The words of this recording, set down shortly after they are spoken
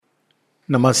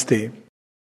Namaste.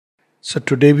 So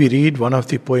today we read one of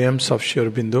the poems of Sri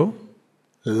Aurobindo,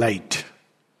 Light.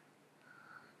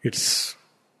 It's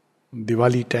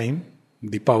Diwali time,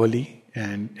 Deepavali,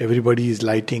 and everybody is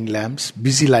lighting lamps,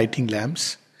 busy lighting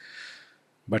lamps,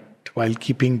 but while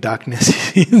keeping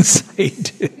darkness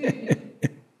inside.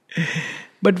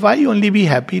 But why only be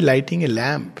happy lighting a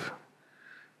lamp?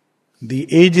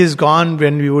 The age is gone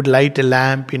when we would light a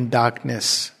lamp in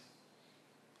darkness.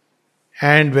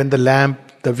 And when the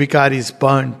vikar is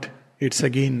burnt, it's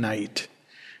again night.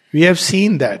 We have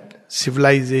seen that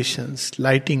civilizations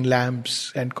lighting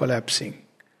lamps and collapsing.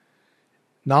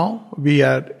 Now we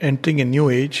are entering a new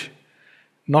age,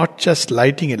 not just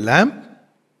lighting a lamp,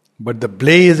 but the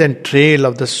blaze and trail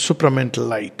of the supramental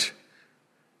light,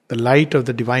 the light of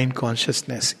the divine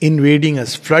consciousness, invading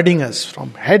us, flooding us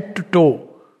from head to toe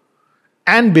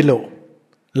and below.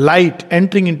 Light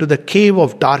entering into the cave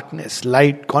of darkness,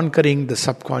 light conquering the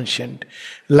subconscious,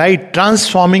 light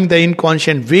transforming the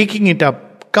inconscient, waking it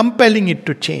up, compelling it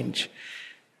to change.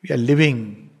 We are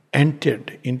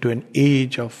entered into an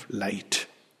age of light.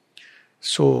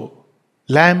 So,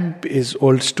 lamp is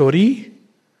old story,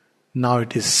 now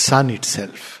it is sun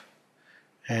itself.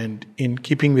 And in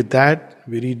keeping with that,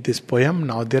 we read this poem.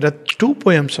 Now there are two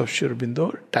poems of Sri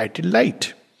Aurobindo titled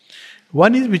Light.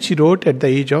 One is which he wrote at the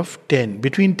age of 10,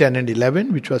 between 10 and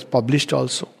 11, which was published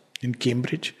also in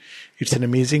Cambridge. It's an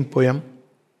amazing poem.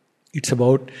 It's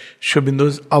about Sri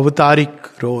Aurobindo's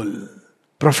avataric role,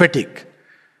 prophetic.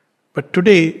 But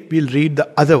today we'll read the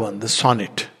other one, the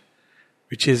sonnet,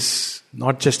 which is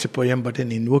not just a poem but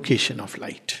an invocation of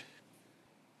light.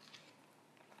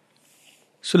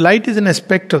 So light is an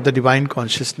aspect of the divine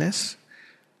consciousness.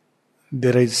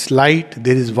 There is light,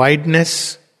 there is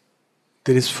wideness,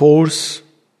 there is force,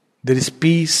 there is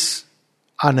peace,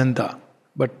 ananda.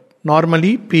 But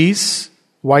normally peace,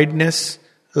 wideness,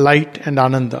 light and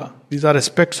ananda, these are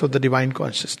aspects of the divine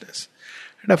consciousness.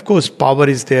 And of course power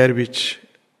is there, which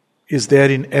is there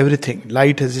in everything.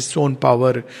 Light has its own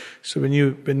power. So when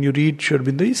you read Sri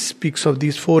Aurobindo, he speaks of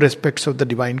these four aspects of the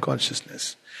divine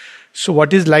consciousness. So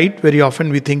what is light? Very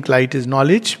often we think light is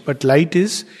knowledge, but light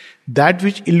is that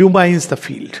which illumines the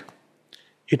field.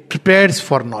 It prepares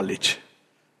for knowledge.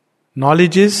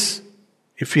 Knowledge is,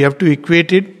 if we have to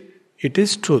equate it, it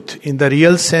is truth. In the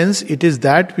real sense, it is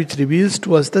that which reveals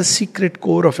to us the secret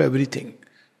core of everything.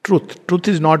 Truth. Truth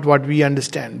is not what we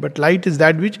understand, but light is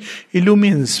that which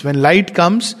illumines. When light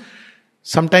comes,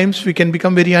 sometimes we can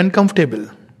become very uncomfortable.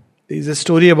 There is a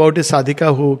story about a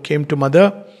sadhika who came to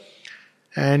mother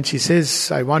and she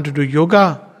says, I want to do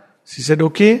yoga. She said,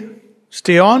 okay,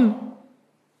 stay on.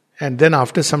 And then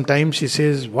after some time she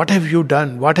says, what have you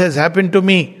done? What has happened to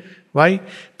me? Why?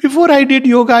 Before I did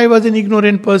yoga, I was an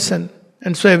ignorant person.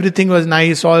 And so everything was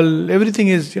nice, everything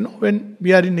is, when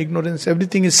we are in ignorance,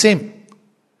 everything is same.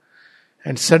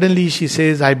 And suddenly she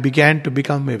says, I began to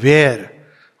become aware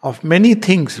of many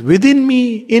things within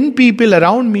me, in people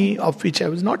around me, of which I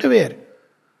was not aware.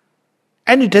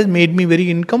 And it has made me very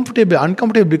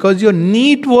uncomfortable, because your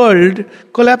neat world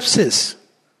collapses.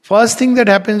 First thing that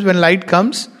happens when light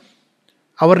comes,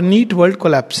 our neat world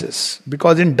collapses.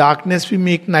 Because in darkness we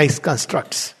make nice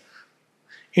constructs.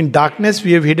 In darkness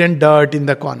we have hidden dirt in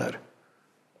the corner.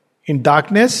 In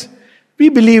darkness we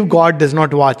believe God does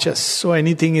not watch us. So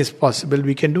anything is possible.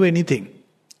 We can do anything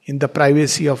in the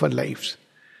privacy of our lives.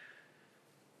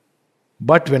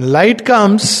 But when light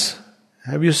comes,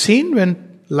 have you seen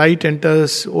when light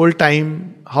enters old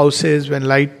time houses, when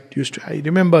light I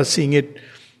remember seeing it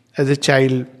as a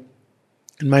child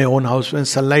in my own house when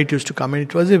sunlight used to come in.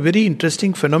 It was a very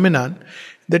interesting phenomenon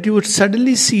that you would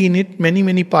suddenly see in it many,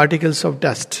 many particles of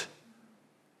dust.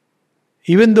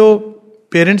 Even though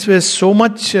parents were so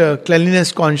much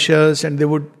cleanliness conscious and they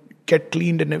would get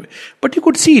cleaned and everything, but you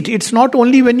could see it. It's not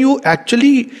only when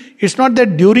it's not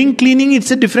that during cleaning it's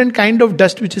a different kind of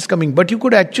dust which is coming, but you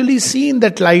could actually see in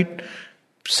that light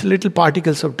little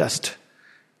particles of dust.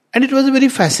 And it was a very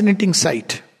fascinating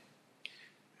sight.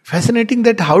 Fascinating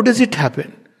that how does it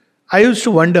happen? I used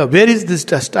to wonder, where is this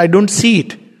dust? I don't see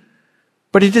it.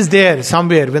 But it is there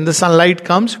somewhere. When the sunlight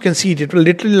comes, you can see it. It will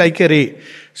literally like a ray.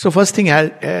 So first thing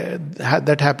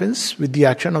that happens with the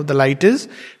action of the light is,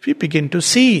 we begin to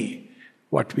see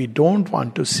what we don't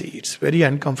want to see. It's very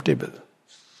uncomfortable.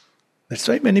 That's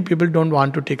why many people don't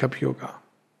want to take up yoga.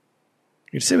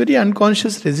 It's a very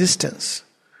unconscious resistance.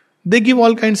 They give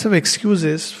all kinds of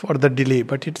excuses for the delay,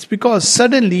 but it's because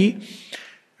suddenly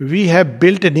we have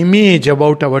built an image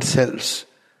about ourselves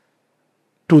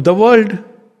to the world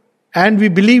and we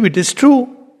believe it is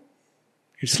true.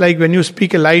 It's like when you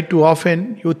speak a lie too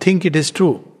often, you think it is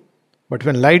true. But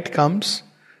when light comes,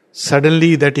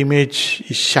 suddenly that image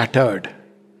is shattered.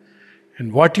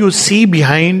 And what you see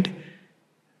behind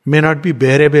may not be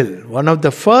bearable. One of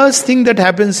the first thing that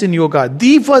happens in yoga,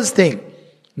 the first thing,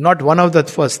 not one of the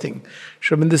first thing.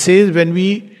 Sri Aurobindo says when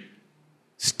we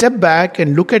step back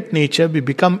and look at nature, we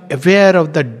become aware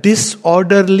of the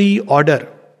disorderly order.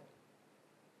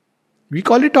 We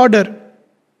call it order.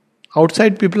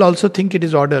 Outside people also think it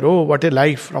is order. Oh, what a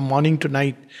life from morning to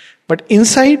night. But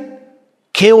inside,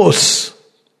 chaos.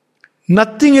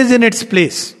 Nothing is in its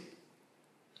place.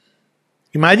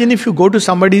 Imagine if you go to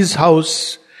somebody's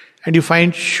house and you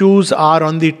find shoes are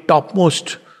on the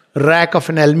topmost rack of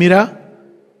an almirah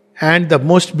and the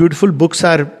most beautiful books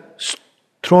are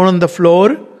thrown on the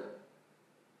floor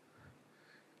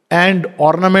and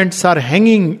ornaments are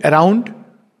hanging around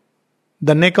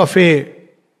the neck of a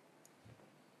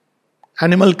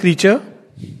animal creature,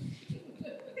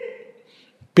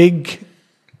 pig,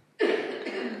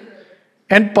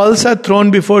 and pearls are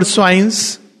thrown before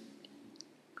swines,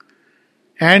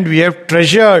 and we have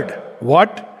treasured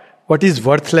what is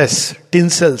worthless,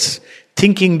 tinsels,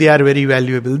 thinking they are very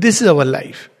valuable. This is our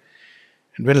life.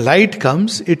 And when light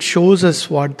comes, it shows us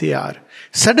what they are.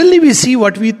 Suddenly we see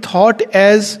what we thought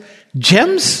as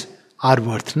gems are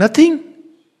worth nothing.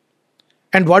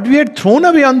 And what we had thrown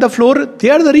away on the floor, they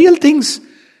are the real things.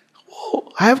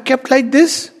 Oh, I have kept like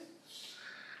this.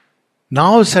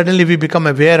 Now suddenly we become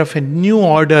aware of a new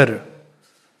order.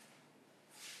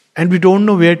 And we don't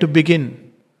know where to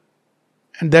begin.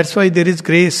 And that's why there is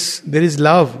grace, there is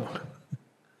love.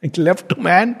 It left to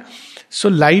man. So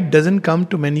light doesn't come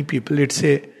to many people.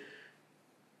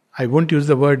 I won't use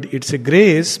the word, it's a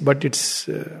grace, but it's...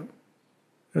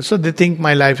 so they think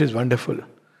my life is wonderful.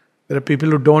 There are people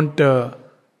who don't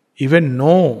even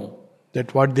know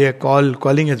that what they are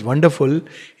calling as wonderful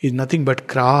is nothing but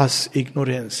crass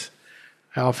ignorance.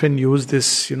 I often use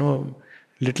this,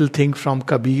 little thing from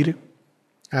Kabir.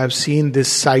 I have seen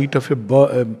this sight of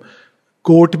a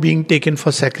goat being taken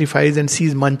for sacrifice and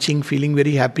she's munching, feeling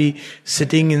very happy,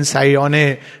 sitting inside on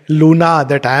a luna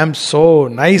that I am so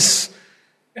nice.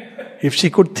 If she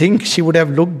could think, she would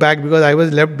have looked back because I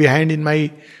was left behind in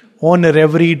my own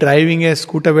reverie, driving a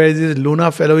scooter where this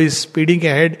Luna fellow is speeding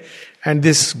ahead and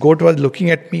this goat was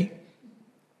looking at me.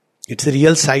 It's a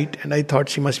real sight, and I thought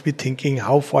she must be thinking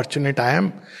how fortunate I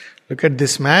am. Look at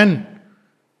this man.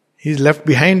 He's left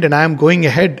behind and I am going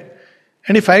ahead.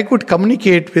 And if I could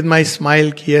communicate with my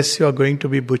smile, yes, you are going to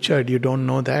be butchered, you don't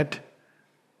know that.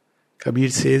 Kabir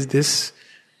says this,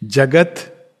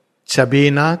 Jagat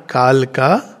chabena kal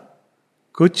ka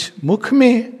kuch mukh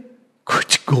mein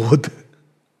kuch god.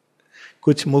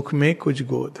 Kuch mukh mein kuch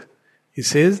god. He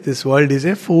says this world is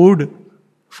a food.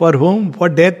 For whom? For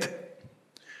death.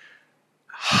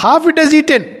 Half it has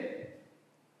eaten.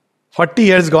 40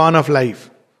 years gone of life.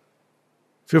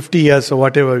 50 years or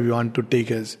whatever we want to take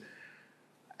as.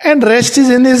 And rest is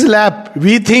in his lap.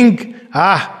 We think,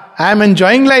 I am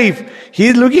enjoying life. He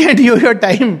is looking at you, your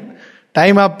time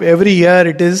up. Every year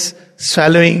it is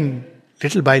swallowing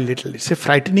little by little. It's a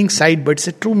frightening sight, but it's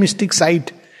a true mystic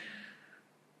sight.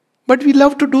 But we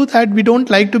love to do that. We don't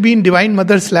like to be in Divine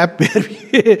Mother's lap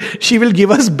where she will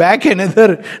give us back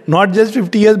another, not just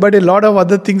 50 years, but a lot of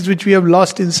other things which we have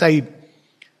lost inside.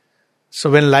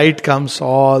 So when light comes,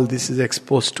 all this is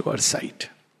exposed to our sight.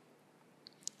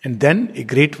 And then a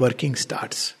great working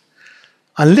starts.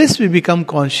 Unless we become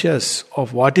conscious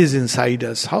of what is inside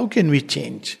us, how can we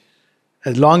change?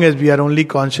 As long as we are only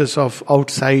conscious of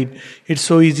outside, it's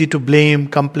so easy to blame,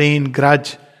 complain,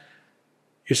 grudge.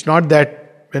 It's not that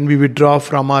when we withdraw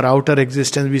from our outer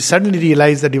existence, we suddenly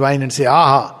realize the divine and say,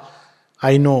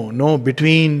 I know. No,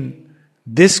 between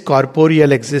this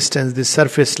corporeal existence, this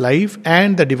surface life,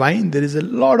 and the divine, there is a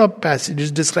lot of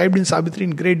passages described in Savitri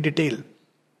in great detail,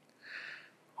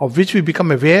 of which we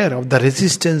become aware of the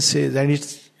resistances, and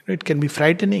it can be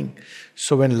frightening.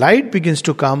 So when light begins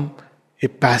to come, a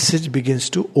passage begins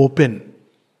to open.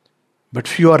 But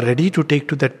few are ready to take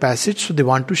to that passage, so they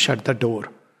want to shut the door.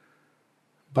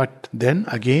 But then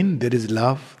again, there is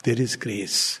love, there is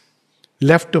grace.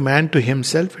 Left to man to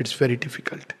himself, it's very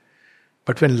difficult.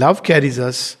 But when love carries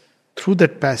us through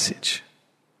that passage,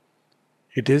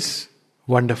 it is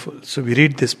wonderful. So we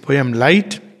read this poem,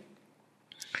 Light,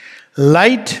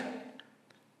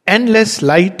 endless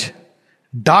light,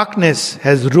 darkness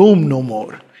has room no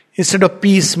more. Instead of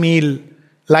piecemeal,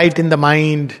 light in the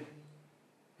mind,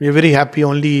 we are very happy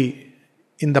only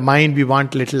in the mind, we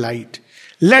want little light.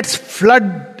 Let's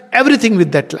flood everything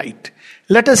with that light.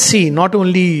 Let us see not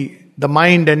only the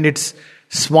mind and its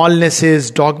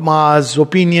smallnesses, dogmas,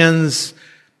 opinions,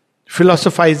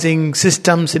 philosophizing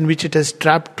systems in which it has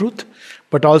trapped truth,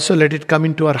 But also let it come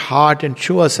into our heart and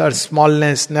show us our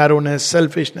smallness, narrowness,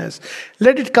 selfishness.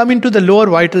 Let it come into the lower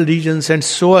vital regions and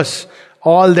show us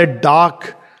all that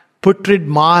dark, putrid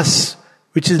mass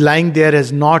which is lying there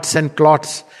as knots and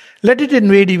clots. Let it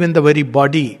invade even the very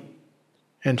body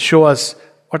and show us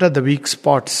what are the weak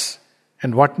spots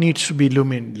and what needs to be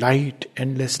illumined. Light,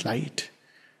 endless light.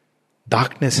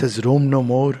 Darkness has room no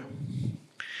more.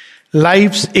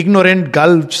 Life's ignorant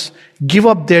gulfs give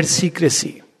up their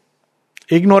secrecy.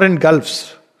 Ignorant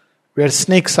gulfs where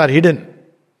snakes are hidden.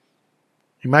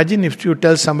 Imagine if you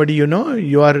tell somebody,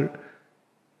 you are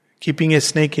keeping a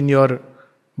snake in your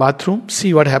bathroom.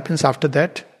 See what happens after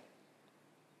that.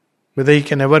 Whether he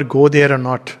can ever go there or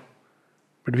not.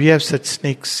 But we have such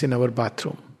snakes in our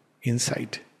bathroom,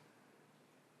 inside.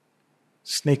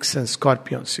 Snakes and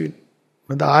scorpions.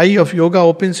 When the eye of yoga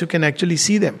opens, you can actually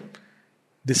see them.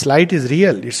 This light is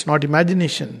real, it's not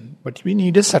imagination. But we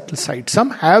need a subtle sight.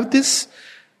 Some have this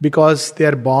because they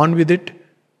are born with it.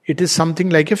 It is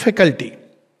something like a faculty.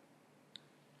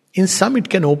 In some it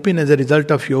can open as a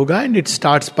result of yoga, and it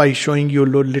starts by showing you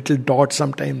little dots.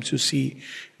 Sometimes you see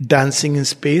dancing in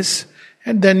space,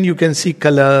 and then you can see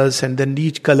colors, and then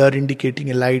each color indicating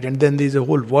a light, and then there is a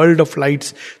whole world of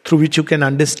lights through which you can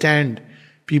understand.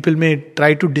 People may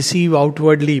try to deceive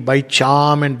outwardly by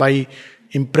charm and by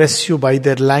impress you by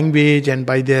their language and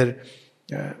by their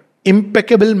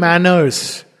impeccable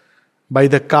manners, by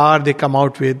the car they come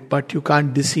out with, but you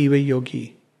can't deceive a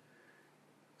yogi.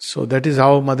 So that is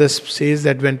how Mother says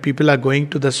that when people are going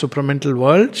to the supramental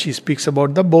world, she speaks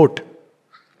about the boat.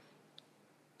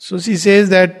 So she says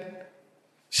that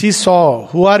she saw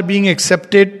who are being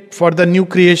accepted for the new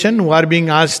creation, who are being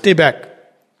asked stay back.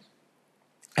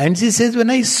 And she says, when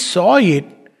I saw it,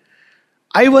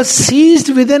 I was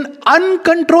seized with an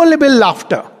uncontrollable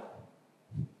laughter.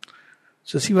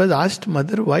 So she was asked,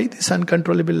 Mother, why this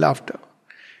uncontrollable laughter?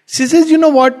 She says, you know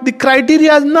what? The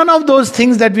criteria is none of those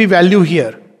things that we value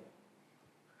here.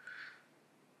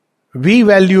 We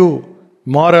value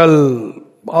moral,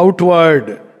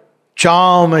 outward,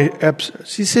 charm.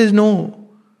 She says, no,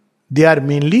 they are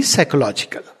mainly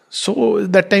psychological. So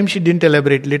that time she didn't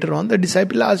elaborate. Later on, the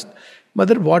disciple asked,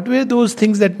 Mother, what were those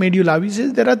things that made you laugh? He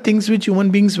says, there are things which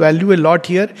human beings value a lot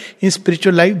here. In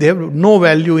spiritual life, they have no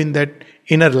value in that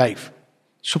inner life,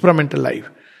 supramental life.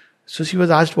 So she was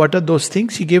asked, what are those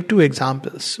things? She gave two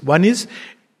examples. One is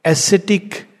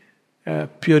ascetic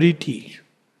purity.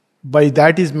 By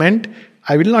that is meant,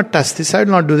 I will not touch this, I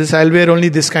will not do this, I will wear only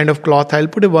this kind of cloth, I will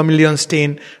put a vermilion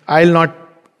stain, I will not,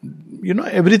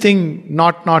 everything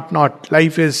not.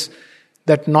 Life is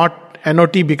that not.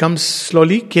 NOT becomes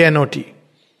slowly KNOT.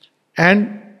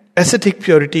 And ascetic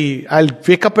purity, I'll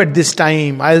wake up at this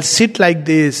time, I'll sit like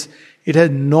this. It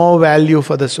has no value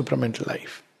for the supramental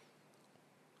life.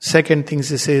 Second thing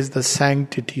she says, the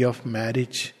sanctity of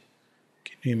marriage.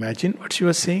 Can you imagine what she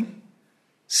was saying?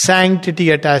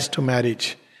 Sanctity attached to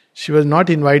marriage. She was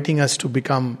not inviting us to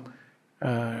become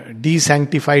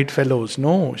de-sanctified fellows.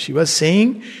 No, she was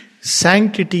saying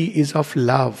sanctity is of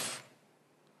love.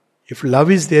 If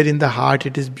love is there in the heart,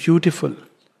 it is beautiful.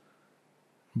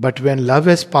 But when love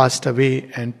has passed away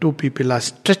and two people are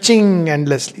stretching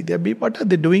endlessly, what are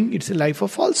they doing? It's a life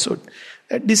of falsehood.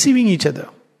 They're deceiving each other.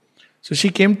 So she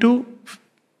came to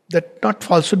that, not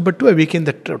falsehood, but to awaken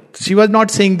the truth. She was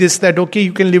not saying this, that okay,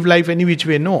 you can live life any which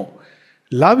way. No.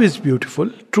 Love is beautiful,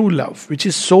 true love, which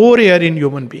is so rare in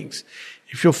human beings.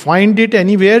 If you find it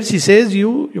anywhere, she says,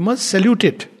 you must salute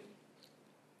it.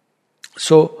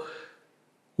 So,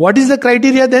 what is the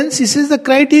criteria then? She says the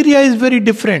criteria is very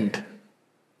different.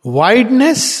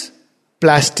 Wideness,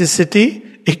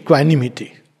 plasticity,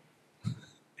 equanimity.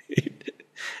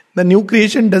 The new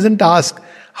creation doesn't ask,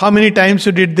 how many times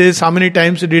you did this, how many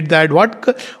times you did that.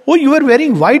 Oh, you were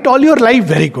wearing white all your life.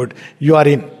 Very good. You are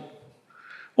in.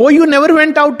 Oh, you never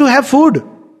went out to have food.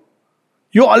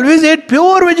 You always ate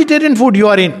pure vegetarian food. You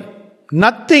are in.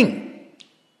 Nothing.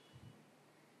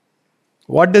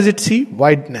 What does it see?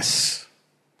 Wideness.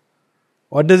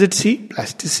 What does it see?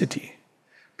 Plasticity.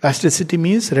 Plasticity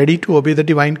means ready to obey the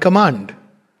divine command.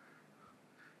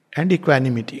 And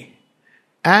equanimity.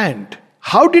 And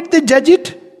how did they judge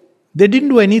it? They didn't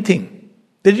do anything.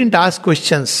 They didn't ask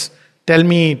questions. Tell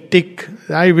me, tick,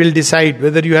 I will decide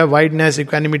whether you have wideness,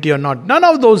 equanimity or not. None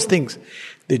of those things.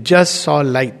 They just saw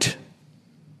light.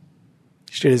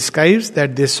 She describes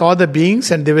that they saw the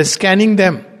beings and they were scanning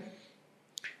them.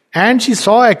 And she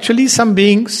saw actually some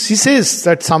beings. She says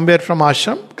that somewhere from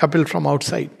ashram, couple from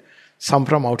outside, some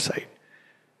from outside.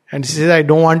 And she says, I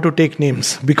don't want to take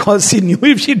names, because she knew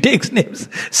if she takes names,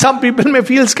 some people may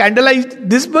feel scandalized.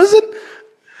 This person?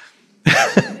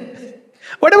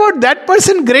 What about that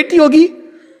person, great yogi?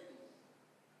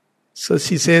 So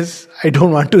she says, I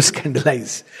don't want to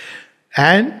scandalize.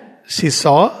 And she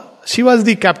was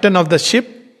the captain of the ship.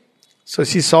 So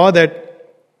she saw that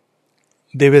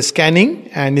they were scanning,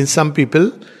 and in some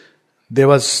people there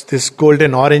was this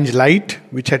golden orange light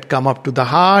which had come up to the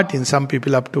heart, in some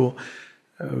people up to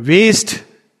waist,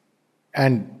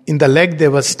 and in the leg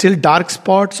there was still dark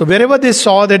spot. So wherever they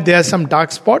saw that there is some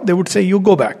dark spot, they would say, you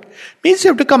go back. Means you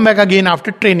have to come back again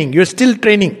after training. You're still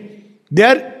training. They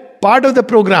are part of the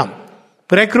program,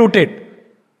 recruited,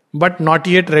 but not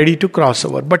yet ready to cross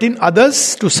over. But in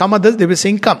others, to some others, they were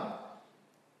saying, come.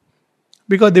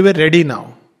 Because they were ready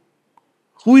now.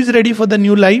 Who is ready for the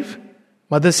new life?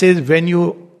 Mother says, when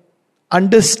you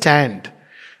understand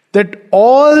that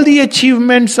all the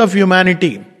achievements of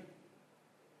humanity,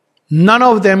 none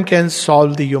of them can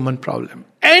solve the human problem.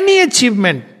 Any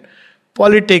achievement,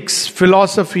 politics,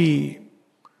 philosophy,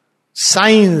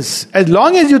 science, as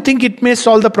long as you think it may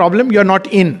solve the problem, you are not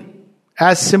in.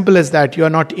 As simple as that, you are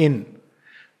not in.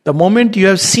 The moment you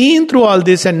have seen through all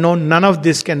this and known none of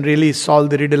this can really solve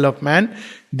the riddle of man,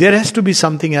 there has to be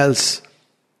something else.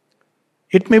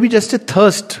 It may be just a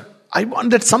thirst. I want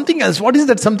that something else. What is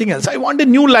that something else? I want a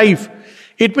new life.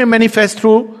 It may manifest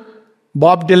through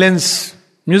Bob Dylan's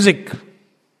music,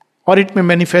 or it may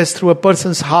manifest through a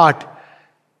person's heart.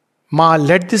 Ma,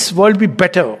 let this world be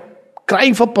better.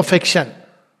 Cry for perfection.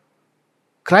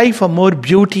 Cry for more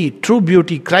beauty, true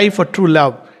beauty. Cry for true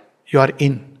love. You are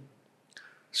in.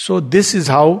 So this is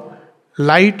how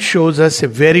light shows us a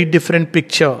very different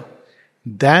picture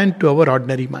than to our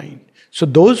ordinary mind. So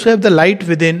those who have the light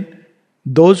within,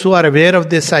 those who are aware of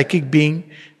their psychic being,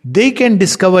 they can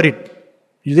discover it.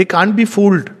 They can't be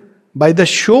fooled by the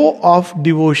show of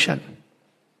devotion.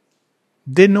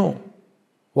 They know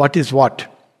what is what.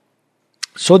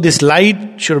 So this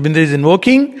light, Sri Aurobindo is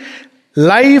invoking,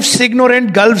 life's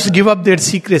ignorant gulfs give up their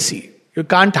secrecy. You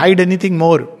can't hide anything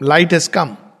more. Light has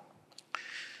come.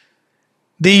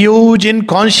 The huge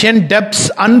inconscient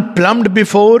depths unplumbed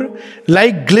before,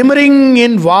 like glimmering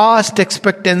in vast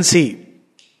expectancy.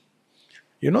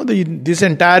 You know, this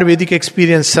entire Vedic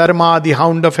experience, Sarma, the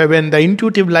hound of heaven, the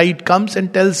intuitive light comes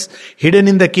and tells, hidden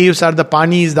in the caves are the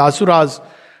Panis, the Asuras.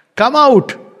 Come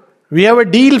out. We have a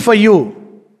deal for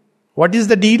you. What is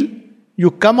the deal? You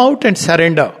come out and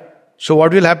surrender. So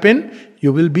what will happen?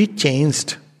 You will be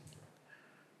changed.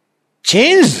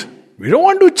 Changed? We don't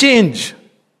want to change.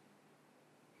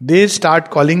 They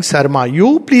start calling Sarma.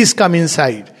 You please come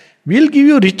inside. We'll give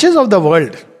you riches of the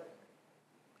world.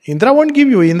 Indra won't give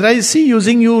you. Indra is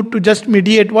using you to just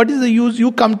mediate. What is the use?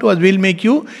 You come to us. We'll make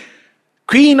you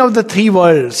queen of the three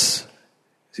worlds.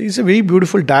 See, it's a very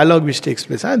beautiful dialogue which takes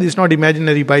place. This is not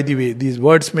imaginary, by the way. These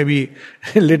words may be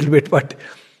a little bit, but...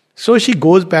 So she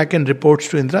goes back and reports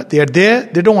to Indra. They are there.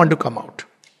 They don't want to come out.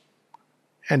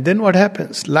 And then what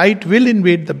happens? Light will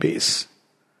invade the base.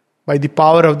 By the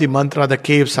power of the mantra, the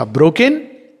caves are broken.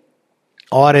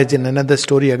 Or as in another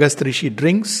story, Agastya Rishi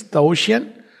drinks the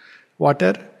ocean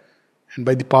water. And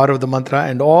by the power of the mantra,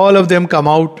 and all of them come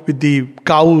out with the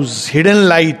cows, hidden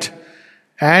light.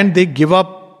 And they give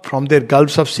up from their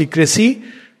gulfs of secrecy.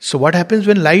 So what happens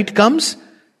when light comes?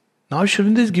 Now Sri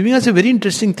Aurobindo is giving us a very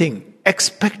interesting thing.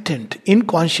 Expectant,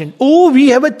 inconscient. Oh, we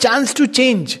have a chance to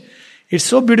change. It's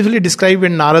so beautifully described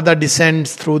when Narada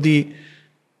descends through the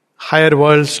higher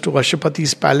worlds to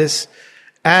Ashwapati's palace.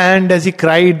 And as he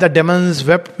cried, the demons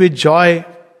wept with joy.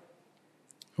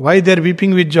 Why they are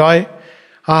weeping with joy?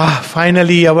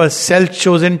 Finally our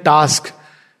self-chosen task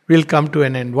will come to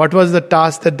an end. What was the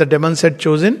task that the demons had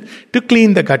chosen? To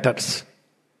clean the gutters.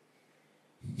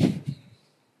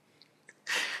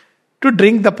 To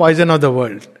drink the poison of the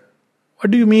world. What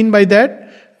do you mean by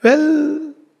that?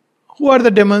 Well, who are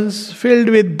the demons? Filled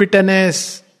with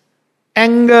bitterness,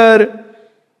 anger,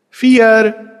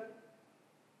 fear,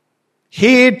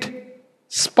 hate,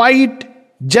 spite,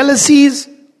 jealousies.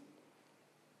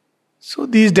 So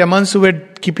these demons who were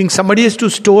keeping, somebody has to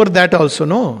store that also,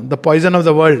 no? The poison of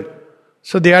the world.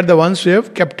 So they are the ones who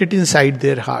have kept it inside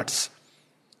their hearts.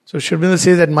 So Sri Aurobindo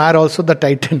says, admire also the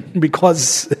Titan,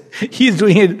 because he is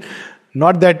doing it.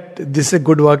 Not that this is a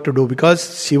good work to do,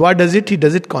 because Shiva does it, he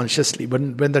does it consciously. But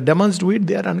when the demons do it,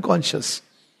 they are unconscious.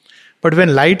 But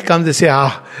when light comes, they say,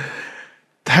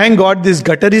 thank God this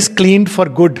gutter is cleaned for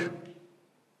good.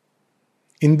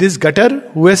 In this gutter,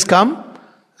 who has come?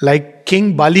 Like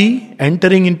King Bali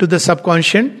entering into the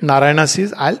subconscient, Narayana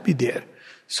says, I'll be there.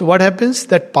 So what happens?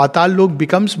 That Patal Lok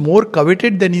becomes more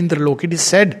coveted than Indralok. It is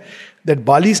said that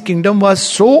Bali's kingdom was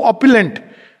so opulent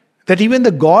that even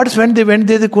the gods, when they went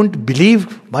there, they couldn't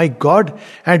believe, my God.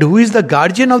 And who is the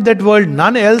guardian of that world?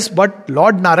 None else but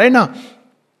Lord Narayana.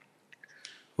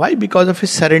 Why? Because of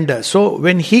his surrender. So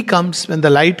when he comes, when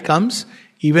the light comes,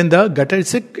 even the gutter,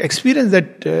 it's an experience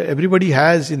that everybody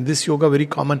has in this yoga, very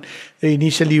common.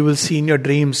 Initially you will see in your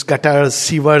dreams gutters,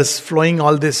 sewers, flowing,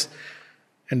 all this.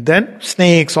 And then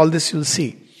snakes, all this you'll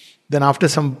see. Then after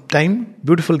some time,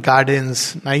 beautiful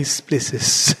gardens, nice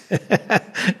places.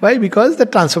 Why? Because the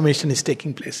transformation is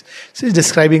taking place. So he's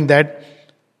describing that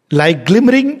like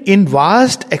glimmering in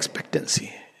vast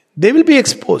expectancy. They will be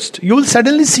exposed. You will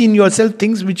suddenly see in yourself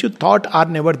things which you thought are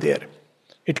never there.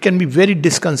 It can be very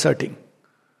disconcerting.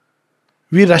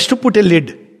 We rush to put a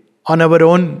lid on our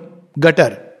own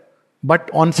gutter,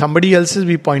 but on somebody else's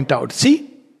we point out,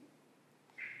 see,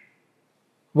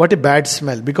 what a bad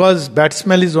smell. Because bad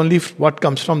smell is only what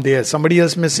comes from there. Somebody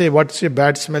else may say, what's a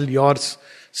bad smell? Yours,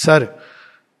 sir.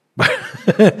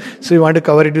 So you want to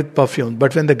cover it with perfume.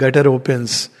 But when the gutter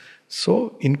opens,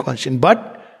 so inconscient.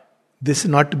 But this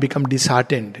is not to become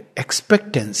disheartened.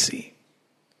 Expectancy.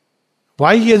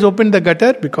 Why he has opened the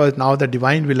gutter? Because now the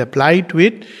divine will apply to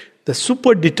it the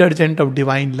super detergent of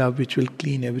divine love, which will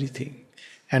clean everything.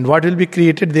 And what will be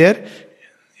created there?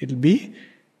 It will be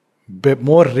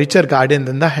more richer garden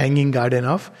than the hanging garden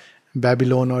of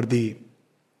Babylon or the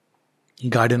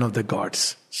garden of the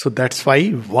gods. So that's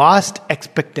why vast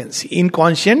expectancy.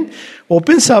 Inconscient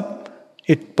opens up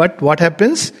it, but what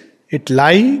happens? It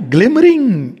lie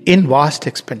glimmering in vast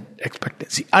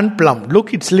expectancy. Unplumbed.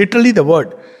 Look, it's literally the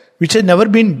word which has never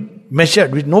been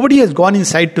measured, which nobody has gone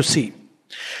inside to see.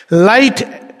 Light,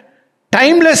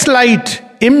 timeless light,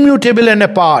 immutable and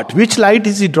apart. Which light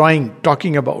is he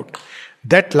talking about?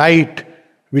 That light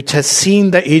which has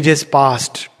seen the ages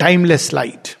past, timeless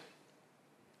light.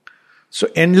 So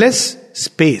endless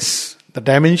space, the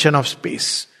dimension of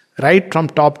space, right from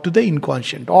top to the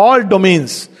inconscient, all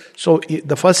domains. So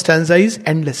the first stanza is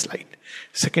endless light.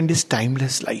 Second is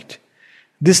timeless light.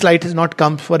 This light has not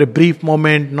come for a brief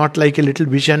moment, not like a little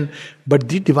vision, but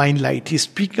the divine light. He is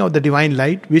speaking of the divine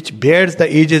light which bears the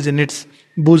ages in its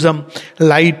bosom.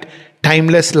 Light,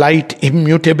 timeless light,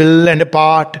 immutable and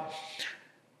apart.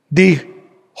 The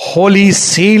holy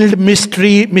sealed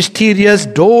mystery, mysterious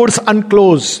doors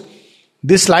unclosed.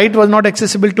 This light was not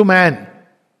accessible to man.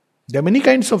 There are many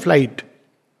kinds of light.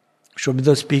 Sri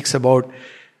Aurobindo speaks about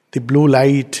the blue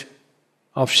light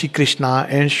of Shri Krishna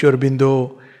and Sri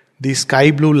Aurobindo, the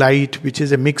sky blue light, which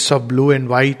is a mix of blue and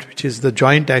white, which is the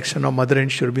joint action of Mother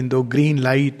and Sri Aurobindo, green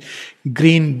light,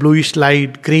 green bluish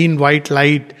light, green white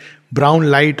light,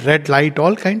 brown light, red light,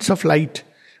 all kinds of light.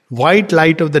 White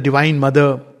light of the Divine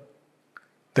Mother,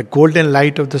 the golden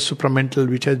light of the supramental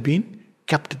which has been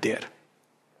kept there.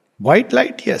 White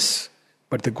light, yes,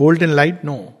 but the golden light,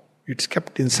 no. It's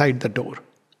kept inside the door.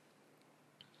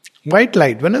 White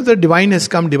light, whenever the divine has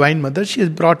come, Divine Mother, she has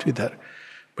brought with her.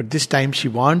 But this time she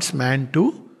wants man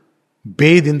to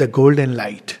bathe in the golden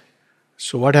light.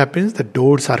 So what happens? The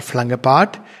doors are flung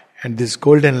apart and this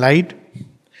golden light,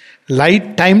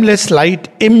 timeless light,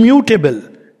 immutable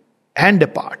and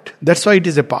apart. That's why it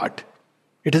is apart.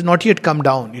 It has not yet come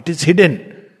down. It is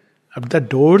hidden. The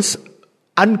doors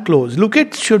unclosed. Look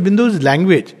at Sri Aurobindo's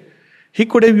language. He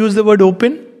could have used the word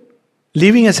open,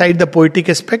 leaving aside the poetic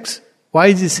aspects. Why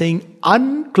is he saying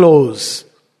unclose?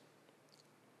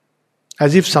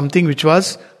 As if something which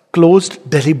was closed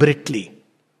deliberately.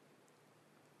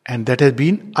 And that has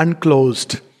been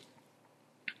unclosed.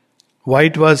 Why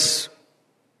it was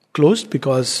closed?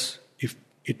 Because if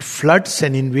it floods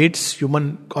and invades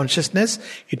human consciousness,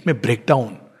 it may break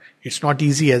down. It's not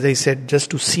easy, as I said,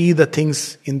 just to see the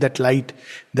things in that light.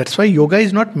 That's why yoga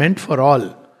is not meant for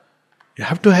all. You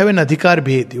have to have an adhikar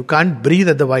bhed. You can't breathe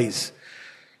otherwise.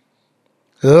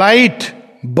 Light,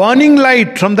 burning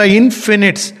light from the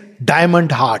infinite's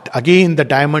diamond heart. Again, the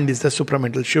diamond is the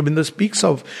supramental. Sri Aurobindo speaks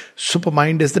of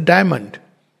supermind as the diamond.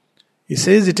 He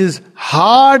says it is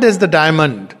hard as the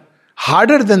diamond,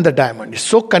 harder than the diamond. It's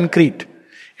so concrete.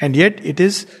 And yet it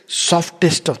is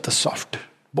softest of the soft.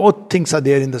 Both things are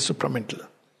there in the supramental.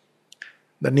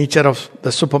 The nature of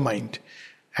the supermind.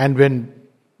 And when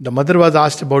the mother was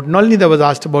asked about, Nalinida was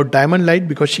asked about diamond light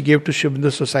because she gave to Sri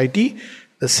Aurobindo society,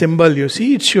 the symbol, you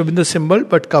see, it's Sri Aurobindo symbol,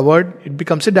 but covered, it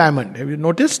becomes a diamond. Have you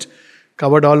noticed?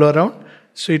 Covered all around.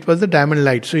 So it was the diamond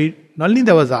light. So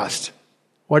Nalinida was asked,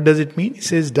 what does it mean? He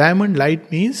says, diamond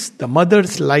light means the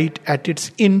mother's light at its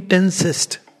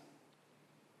intensest.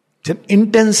 It's an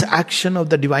intense action of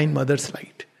the Divine Mother's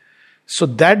light. So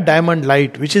that diamond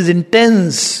light, which is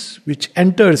intense, which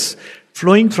enters,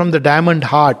 flowing from the diamond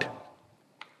heart,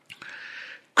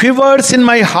 quivers in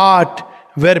my heart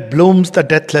where blooms the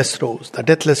deathless rose. The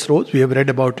deathless rose, we have read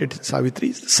about it in Savitri,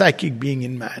 is the psychic being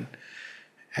in man.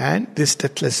 And this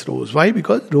deathless rose. Why?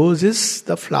 Because rose is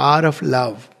the flower of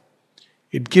love.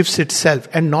 It gives itself.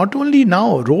 And not only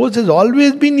now, rose has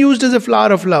always been used as a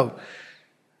flower of love.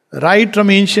 Right from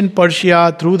ancient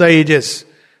Persia through the ages.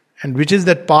 And which is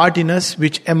that part in us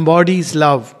which embodies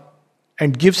love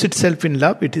and gives itself in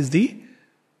love? It is the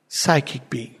psychic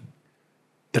being.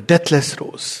 The deathless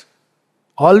rose.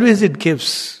 Always it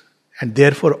gives. And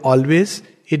therefore always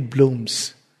it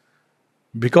blooms.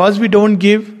 Because we don't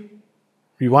give,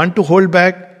 we want to hold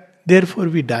back, therefore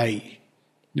we die.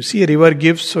 You see, a river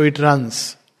gives, so it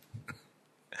runs.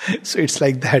 So it's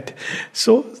like that.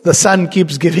 So the sun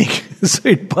keeps giving, so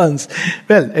it burns.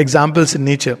 Well, examples in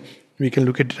nature, we can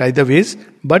look at it either ways,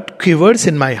 but quivers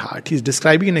in my heart. He's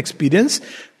describing an experience.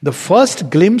 The first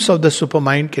glimpse of the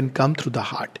supermind can come through the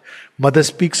heart. Mother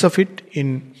speaks of it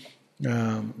in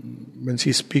when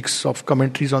she speaks of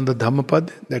commentaries on the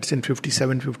Dhammapad, that's in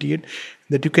 57, 58,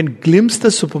 that you can glimpse the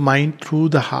supermind through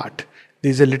the heart.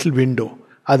 There is a little window.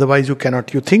 Otherwise you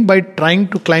cannot. You think by trying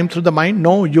to climb through the mind?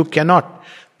 No, you cannot.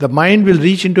 The mind will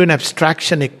reach into an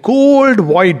abstraction, a cold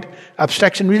void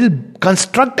abstraction. We will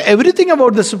construct everything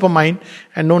about the supermind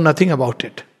and know nothing about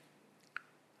it.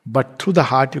 But through the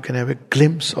heart you can have a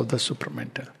glimpse of the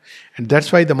supramental. And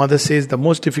that's why the mother says the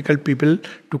most difficult people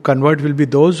to convert will be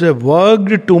those who have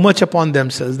worked too much upon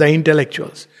themselves, the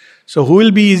intellectuals. So who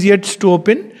will be easiest to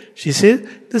open? She says,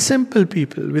 the simple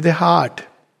people with a heart.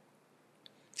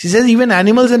 She says even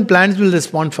animals and plants will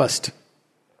respond first.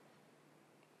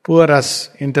 Poor us,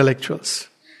 intellectuals.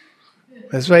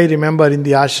 That's why I remember in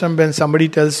the ashram when somebody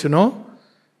tells,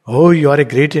 oh, you are a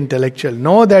great intellectual.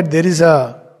 Know that there is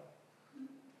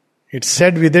it's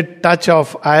said with a touch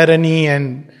of irony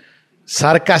and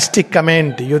sarcastic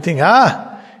comment. You think,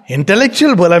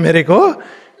 intellectual bola mere ko.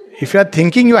 If you are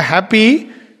thinking you are happy,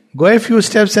 go a few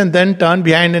steps and then turn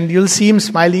behind and you'll see him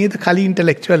smiling. The khali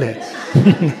intellectual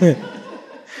hai.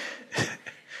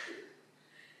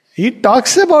 He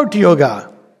talks about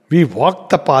yoga. We walk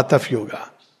the path of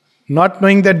yoga. Not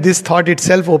knowing that this thought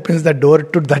itself opens the door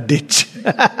to the ditch.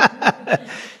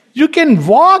 You can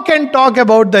walk and talk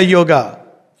about the yoga.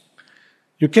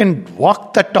 You can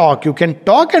walk the talk. You can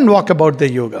talk and walk about the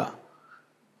yoga.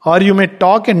 Or you may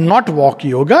talk and not walk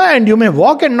yoga, and you may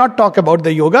walk and not talk about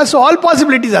the yoga. So all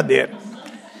possibilities are there.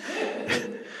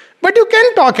 But you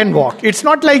can talk and walk. It's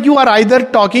not like you are either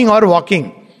talking or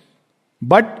walking.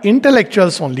 But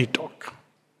intellectuals only talk.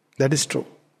 That is true.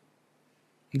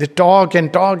 They talk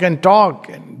and talk and talk.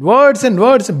 And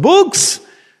words, books.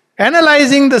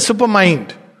 Analyzing the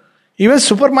supermind. Even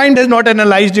supermind has not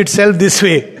analyzed itself this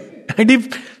way. And if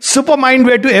supermind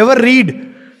were to ever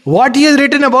read what he has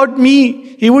written about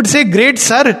me, he would say, great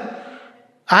sir,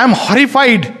 I am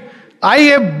horrified. I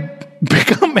have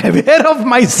become aware of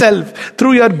myself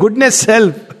through your goodness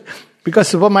self.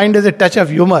 Because supermind has a touch of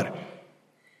humor.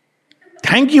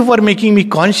 Thank you for making me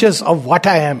conscious of what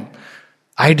I am.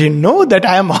 I didn't know that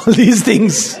I am all these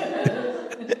things.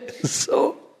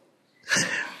 So,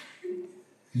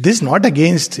 this is not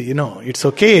against, it's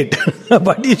okay.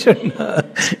 But you should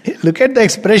look at the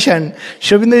expression.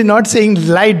 Sri Aurobindo is not saying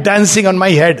light dancing on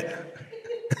my head.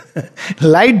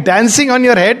 Light dancing on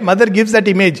your head, mother gives that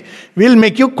image, will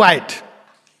make you quiet.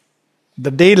 The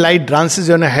day light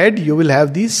dances on your head, you will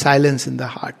have the silence in the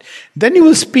heart. Then you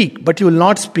will speak, but you will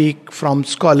not speak from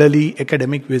scholarly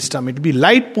academic wisdom. It will be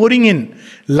light pouring in,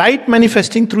 light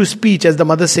manifesting through speech, as the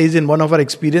mother says in one of her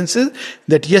experiences,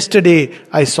 that yesterday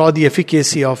I saw the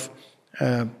efficacy of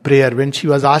prayer. When she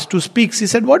was asked to speak, she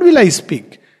said, what will I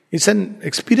speak? It's an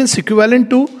experience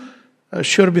equivalent to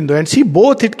Sri Aurobindo. And see,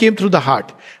 both it came through the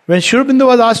heart. When Sri Aurobindo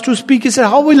was asked to speak, he said,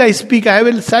 how will I speak? I have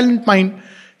a silent mind.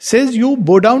 Says, you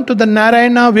bow down to the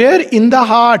Narayana, where? In the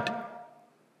heart.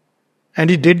 And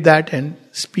he did that and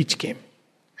speech came.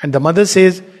 And the mother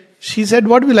says, she said,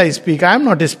 what will I speak? I am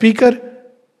not a speaker.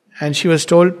 And she was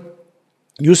told,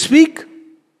 you speak.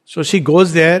 So she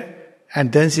goes there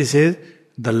and then she says,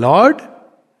 the Lord,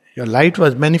 your light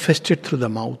was manifested through the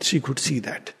mouth. She could see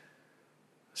that.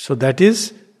 So that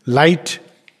is light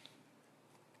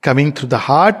coming through the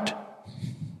heart.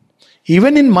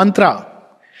 Even in mantra,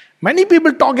 many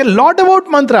people talk a lot about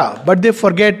mantra, but they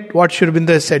forget what Sri Aurobindo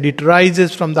has said. It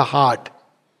rises from the heart.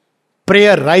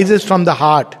 Prayer rises from the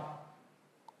heart.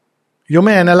 You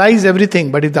may analyze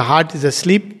everything, but if the heart is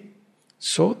asleep,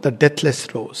 so the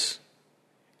deathless rose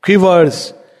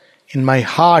quivers in my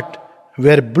heart,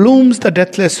 where blooms the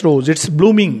deathless rose. It's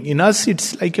blooming. In us,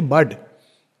 it's like a bud,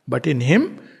 but in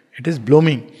him, it is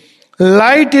blooming.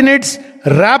 Light in its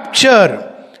rapture,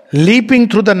 leaping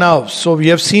through the nerves. So we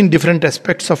have seen different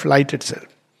aspects of light itself.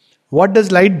 What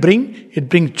does light bring? It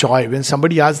brings joy. When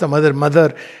somebody asks the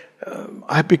mother,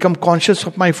 I have become conscious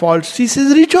of my faults. She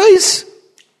says, rejoice.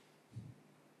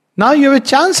 Now you have a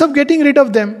chance of getting rid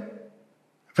of them.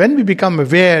 When we become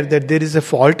aware that there is a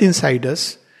fault inside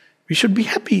us, we should be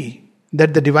happy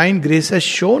that the divine grace has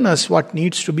shown us what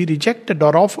needs to be rejected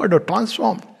or offered or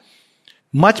transformed.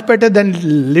 Much better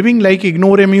than living like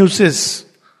ignoramuses.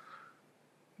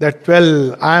 That,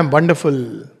 well, I am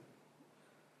wonderful.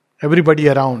 Everybody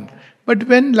around. But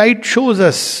when light shows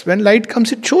us, when light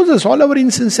comes, it shows us all our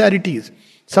insincerities.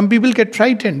 Some people get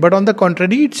frightened, but on the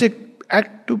contrary, it's an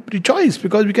act to rejoice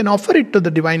because we can offer it to the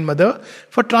Divine Mother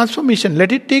for transformation.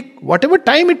 Let it take whatever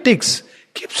time it takes.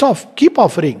 Keep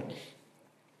offering.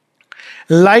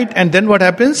 Light, and then what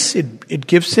happens? It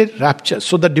gives a rapture.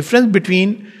 So the difference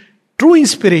between true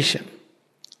inspiration,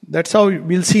 that's how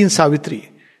we'll see in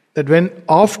Savitri, that when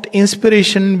oft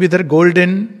inspiration with her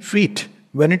golden feet,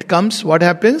 when it comes, what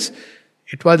happens?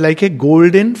 It was like a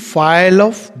golden phial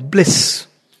of bliss.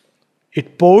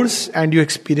 It pours and you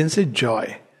experience a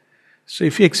joy. So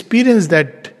if you experience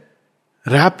that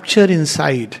rapture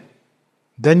inside,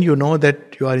 then you know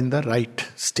that you are in the right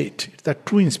state. It's the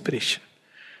true inspiration.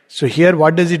 So here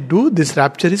what does it do? This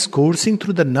rapture is coursing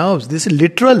through the nerves. This is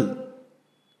literal.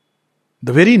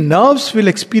 The very nerves will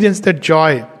experience that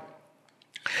joy.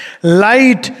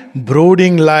 Light,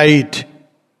 brooding light.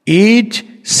 Age,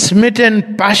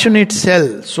 smitten, passionate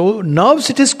cell. So nerves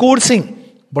it is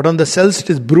coursing, but on the cells it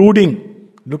is brooding.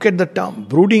 Look at the term.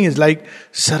 Brooding is like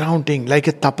surrounding, like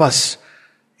a tapas.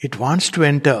 It wants to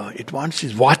enter.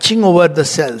 Is watching over the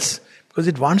cells because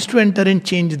it wants to enter and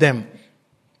change them.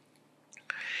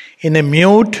 In a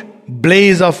mute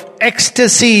blaze of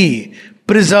ecstasy,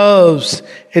 preserves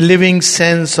a living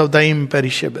sense of the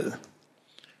imperishable.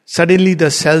 Suddenly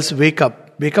the cells wake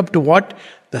up. Wake up to what?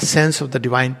 The sense of the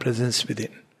divine presence within.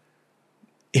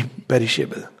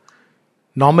 Imperishable.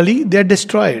 Normally they are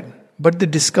destroyed, but they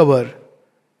discover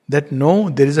that no,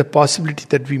 there is a possibility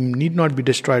that we need not be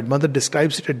destroyed. Mother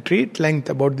describes it at great length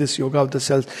about this yoga of the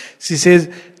cells. She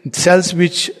says, cells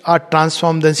which are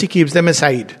transformed, then she keeps them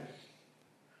aside.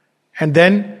 And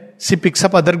then she picks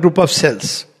up other group of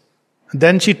cells.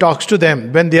 Then she talks to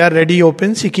them. When they are ready,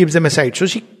 open, she keeps them aside. So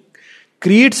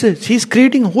she's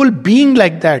creating a whole being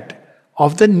like that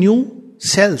of the new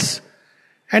cells.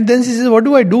 And then she says, what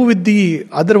do I do with the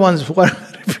other ones who are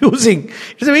refusing?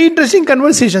 It's a very interesting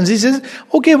conversation. She says,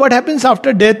 okay, what happens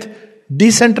after death?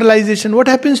 Decentralization. What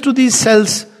happens to these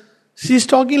cells? She's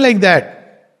talking like that.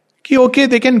 Okay,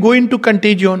 they can go into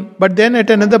contagion. But then at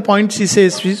another point she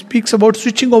speaks about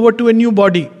switching over to a new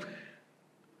body.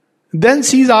 Then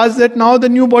she's asked that now the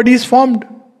new body is formed.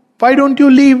 Why don't you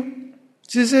leave?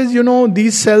 She says,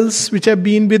 these cells which have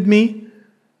been with me,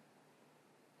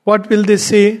 what will they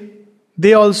say?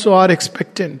 They also are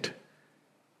expectant.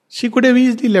 She could have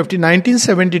easily left. In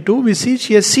 1972, we see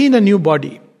she has seen a new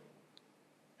body.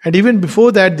 And even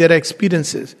before that, there are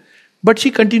experiences. But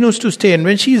she continues to stay. And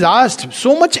when she is asked,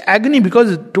 so much agony,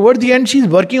 because toward the end she is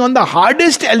working on the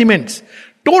hardest elements,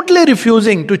 totally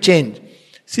refusing to change.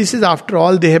 She says, after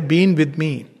all, they have been with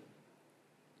me.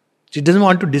 She doesn't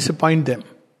want to disappoint them.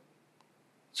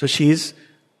 So she is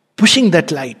pushing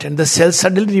that light, and the cells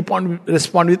suddenly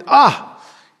respond with,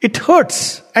 it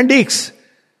hurts and aches.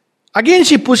 Again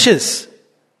she pushes,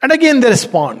 and again they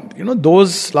respond.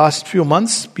 Those last few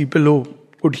months, people who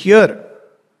could hear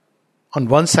on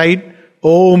one side,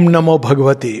 Om Namo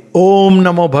Bhagavate, Om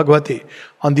Namo Bhagavate.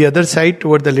 On the other side,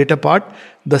 toward the later part,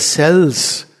 the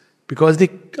cells, because they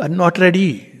are not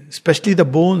ready, especially the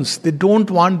bones, they don't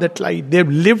want that light. They've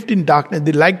lived in darkness,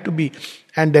 they like to be.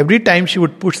 And every time she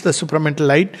would push the supramental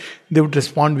light, they would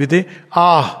respond with a,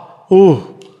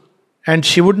 oh. And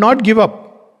she would not give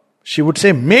up. She would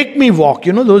say, make me walk.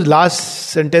 Those last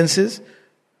sentences.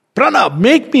 Pranab,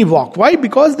 make me walk. Why?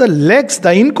 Because the legs,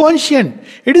 the inconscient,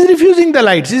 it is refusing the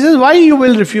light. She says, why you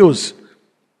will refuse?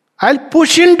 I'll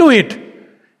push into it.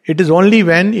 It is only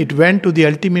when it went to the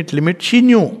ultimate limit, she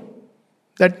knew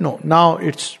that no, now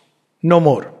it's no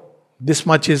more. This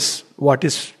much is what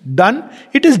is done.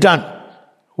 It is done.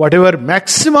 Whatever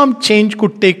maximum change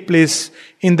could take place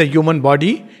in the human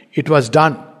body, it was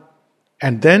done.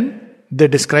 And then they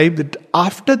describe that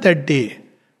after that day,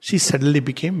 she suddenly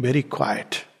became very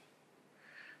quiet.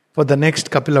 For the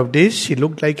next couple of days, she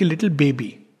looked like a little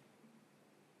baby.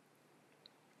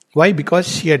 Why? Because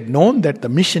she had known that the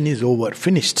mission is over,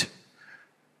 finished.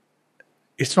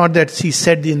 It's not that she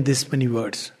said in this many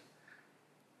words.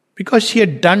 Because she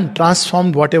had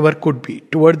transformed whatever could be.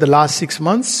 Toward the last 6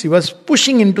 months, she was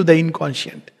pushing into the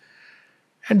inconscient.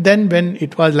 And then when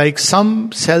it was like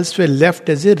some cells were left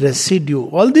as a residue.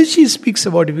 All this she speaks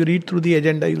about. If you read through the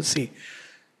agenda, you'll see.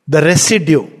 The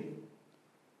residue.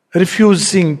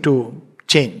 Refusing to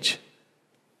change.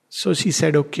 So she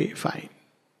said, okay, fine.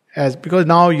 as because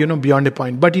now beyond a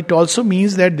point. But it also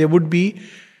means that there would be,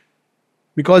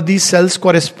 because these cells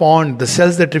correspond, the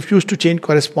cells that refuse to change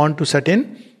correspond to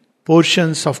certain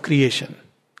portions of creation,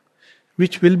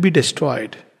 which will be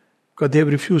destroyed because they have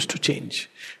refused to change.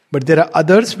 But there are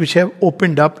others which have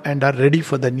opened up and are ready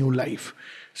for the new life.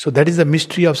 So that is the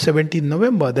mystery of 17th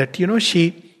November, that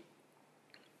she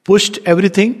pushed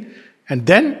everything, and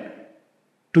then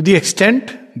to the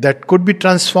extent that could be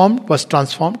transformed, was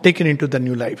transformed, taken into the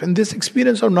new life. And this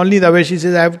experience of Nalinida, where she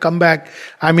says, I have come back,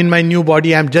 I'm in my new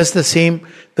body, I'm just the same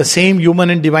human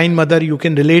and divine mother, you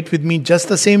can relate with me just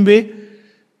the same way,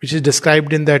 which is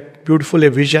described in that beautiful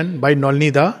vision by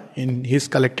Nalinida in his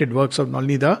collected works of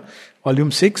Nalinida,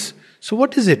 volume 6. So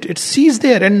what is it? It sees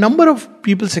there a number of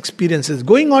people's experiences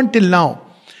going on till now,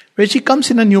 where she comes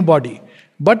in a new body.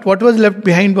 But what was left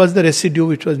behind was the residue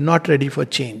which was not ready for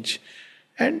change.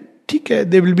 And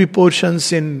there will be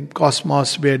portions in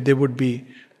cosmos where there would be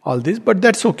all this, but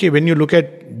that's okay. When you look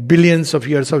at billions of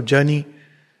years of journey,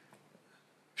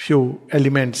 few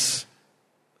elements.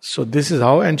 So this is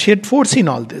how, and she had foreseen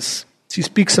all this. She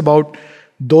speaks about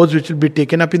those which will be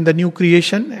taken up in the new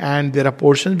creation, and there are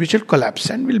portions which will collapse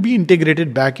and will be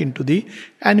integrated back into the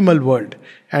animal world.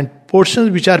 And portions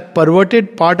which are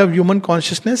perverted part of human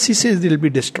consciousness, she says they will be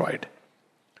destroyed.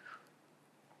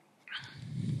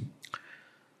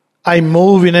 I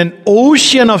move in an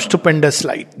ocean of stupendous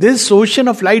light. This ocean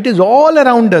of light is all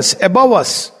around us, above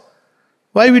us.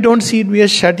 Why we don't see it? We are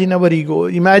shut in our ego.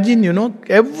 Imagine,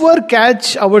 ever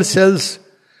catch ourselves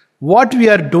what we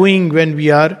are doing when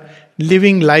we are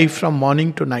living life from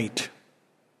morning to night.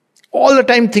 All the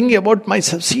time thinking about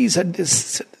myself. See, said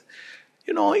this.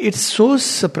 It's so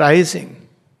surprising.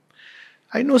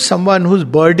 I know someone whose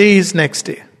birthday is next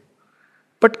day,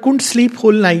 but couldn't sleep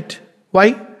whole night.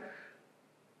 Why?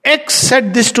 X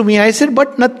said this to me. I said,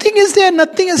 but nothing is there,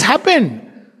 nothing has happened.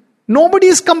 Nobody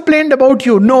has complained about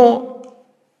you. No.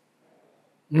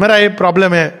 Mera ye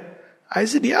problem hai. I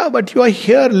said, yeah, but you are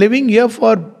here, living here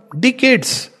for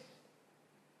decades.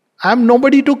 I am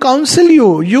nobody to counsel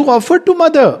you. You offered to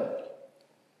mother.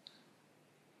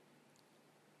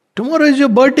 Tomorrow is your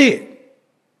birthday.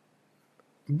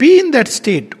 Be in that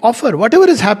state. Offer whatever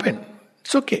has happened.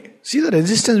 It's okay. See the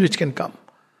resistance which can come.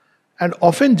 And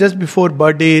often just before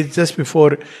birthdays, just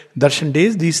before darshan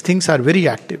days, these things are very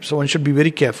active. So one should be very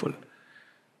careful.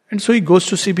 And so he goes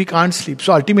to sleep, he can't sleep.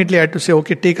 So ultimately I had to say,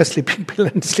 okay, take a sleeping pill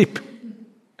and sleep.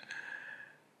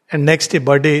 And next day,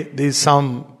 birthday, there is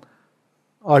some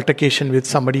altercation with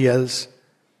somebody else.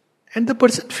 And the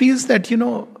person feels that,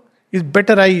 it's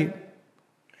better I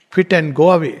quit and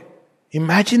go away.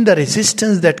 Imagine the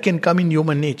resistance that can come in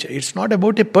human nature. It's not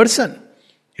about a person.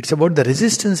 It's about the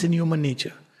resistance in human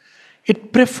nature.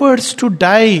 It prefers to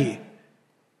die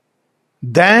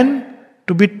than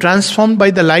to be transformed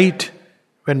by the light.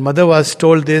 When mother was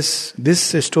told this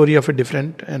is a story of a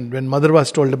different, and when mother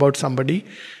was told about somebody,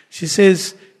 she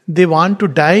says, they want to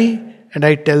die, and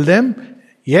I tell them,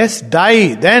 yes,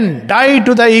 die, then die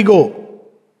to the ego.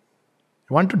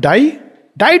 You want to die?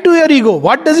 Die to your ego.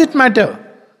 What does it matter?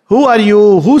 Who are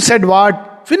you? Who said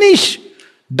what? Finish.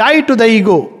 Die to the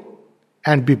ego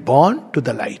and be born to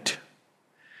the light.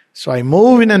 So I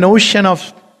move in an ocean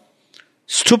of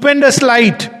stupendous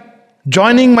light,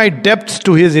 joining my depths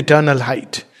to his eternal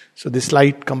height. So this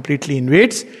light completely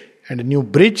invades, and a new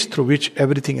bridge through which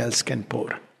everything else can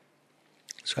pour.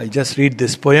 So I'll just read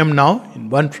this poem now in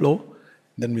one flow,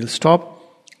 then we'll stop.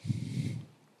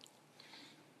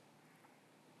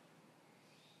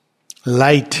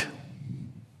 Light.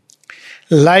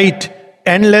 Light,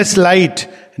 endless light,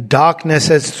 darkness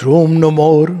has room no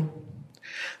more.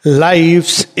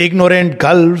 Life's ignorant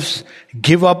gulfs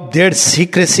give up their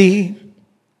secrecy.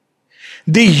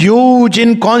 The huge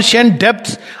inconscient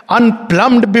depths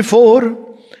unplumbed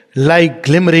before lie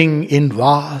glimmering in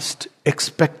vast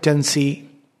expectancy.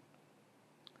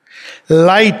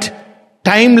 Light,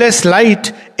 timeless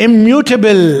light,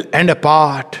 immutable and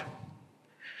apart.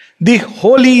 The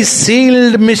holy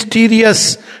sealed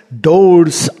mysterious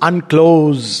doors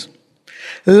unclose.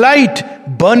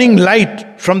 Light, burning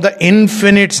light from the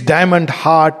infinite's diamond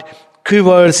heart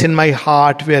quivers in my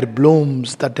heart where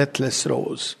blooms the deathless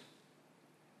rose.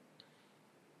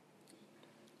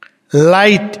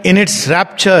 Light in its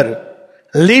rapture,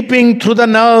 leaping through the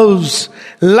nerves.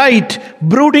 Light,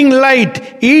 brooding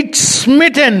light, each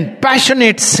smitten,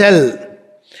 passionate cell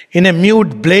in a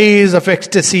mute blaze of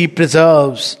ecstasy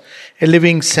preserves a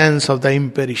living sense of the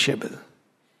imperishable.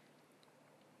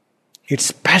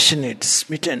 It's passionate,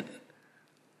 smitten.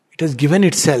 It has given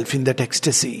itself in that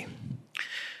ecstasy.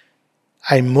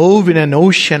 I move in an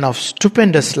ocean of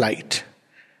stupendous light,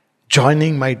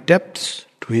 joining my depths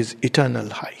to his eternal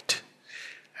height.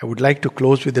 I would like to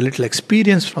close with a little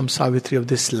experience from Savitri of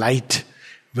this light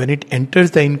when it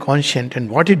enters the inconscient and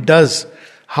what it does,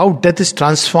 how death is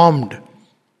transformed.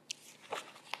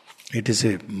 It is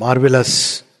a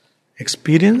marvelous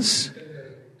experience.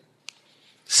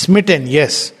 Smitten,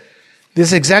 yes. This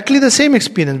is exactly the same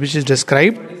experience which is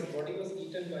described. Body was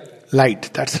eaten by light.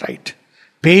 Light, that's right.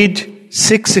 Page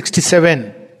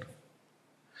 667.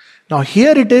 Now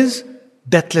here it is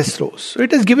deathless rose. So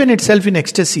it has given itself in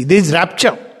ecstasy. There is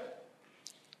rapture.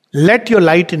 Let your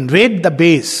light invade the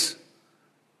base.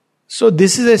 So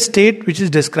this is a state which is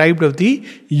described of the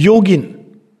yogin.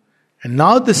 And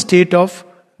now the state of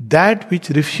that which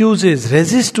refuses,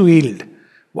 resists to yield.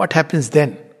 What happens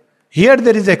then? Here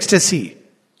there is ecstasy.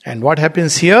 And what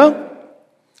happens here?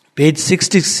 Page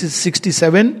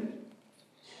 67.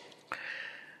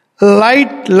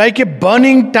 Light like a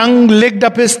burning tongue licked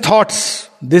up his thoughts.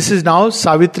 This is now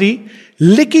Savitri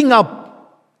licking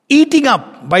up, eating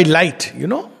up by light.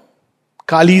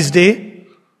 Kali's day,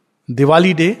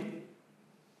 Diwali day,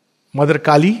 Mother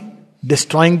Kali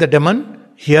destroying the demon.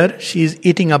 Here she is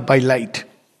eating up by light.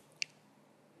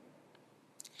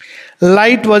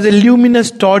 Light was a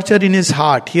luminous torture in his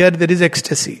heart. Here there is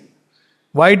ecstasy.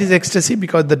 Why it is ecstasy?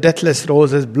 Because the deathless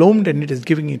rose has bloomed and it is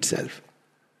giving itself.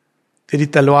 Teri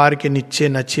talwar ke niche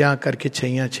nachiya karke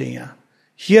chaiya chaiya.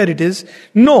 Here it is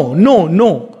no, no,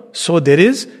 no. So there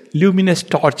is luminous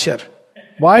torture.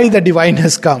 Why the divine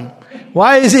has come?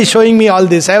 Why is he showing me all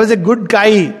this? I was a good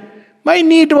guy. My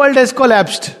neat world has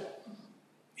collapsed.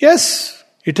 Yes,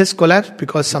 it has collapsed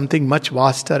because something much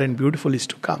vaster and beautiful is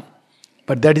to come.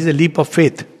 But that is a leap of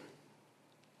faith.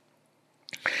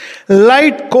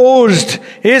 Light caused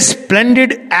a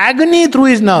splendid agony through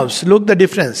his nerves. Look the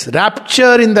difference.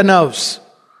 Rapture in the nerves.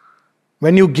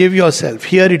 When you give yourself.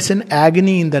 Here it's an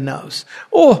agony in the nerves.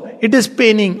 Oh, it is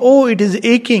paining. Oh, it is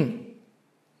aching.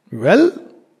 Well,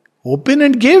 open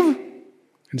and give.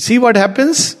 And see what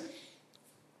happens.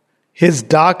 His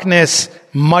darkness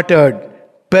muttered,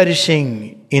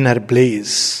 perishing in her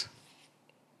blaze.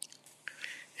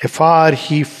 Afar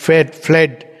he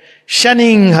fled,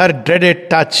 shunning her dreaded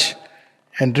touch,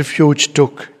 and refuge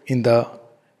took in the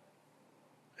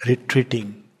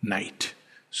retreating night.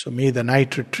 So may the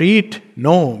night retreat,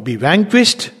 no, be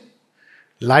vanquished.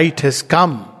 Light has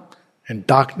come, and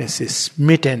darkness is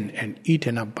smitten and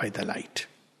eaten up by the light.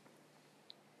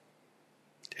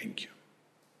 Thank you.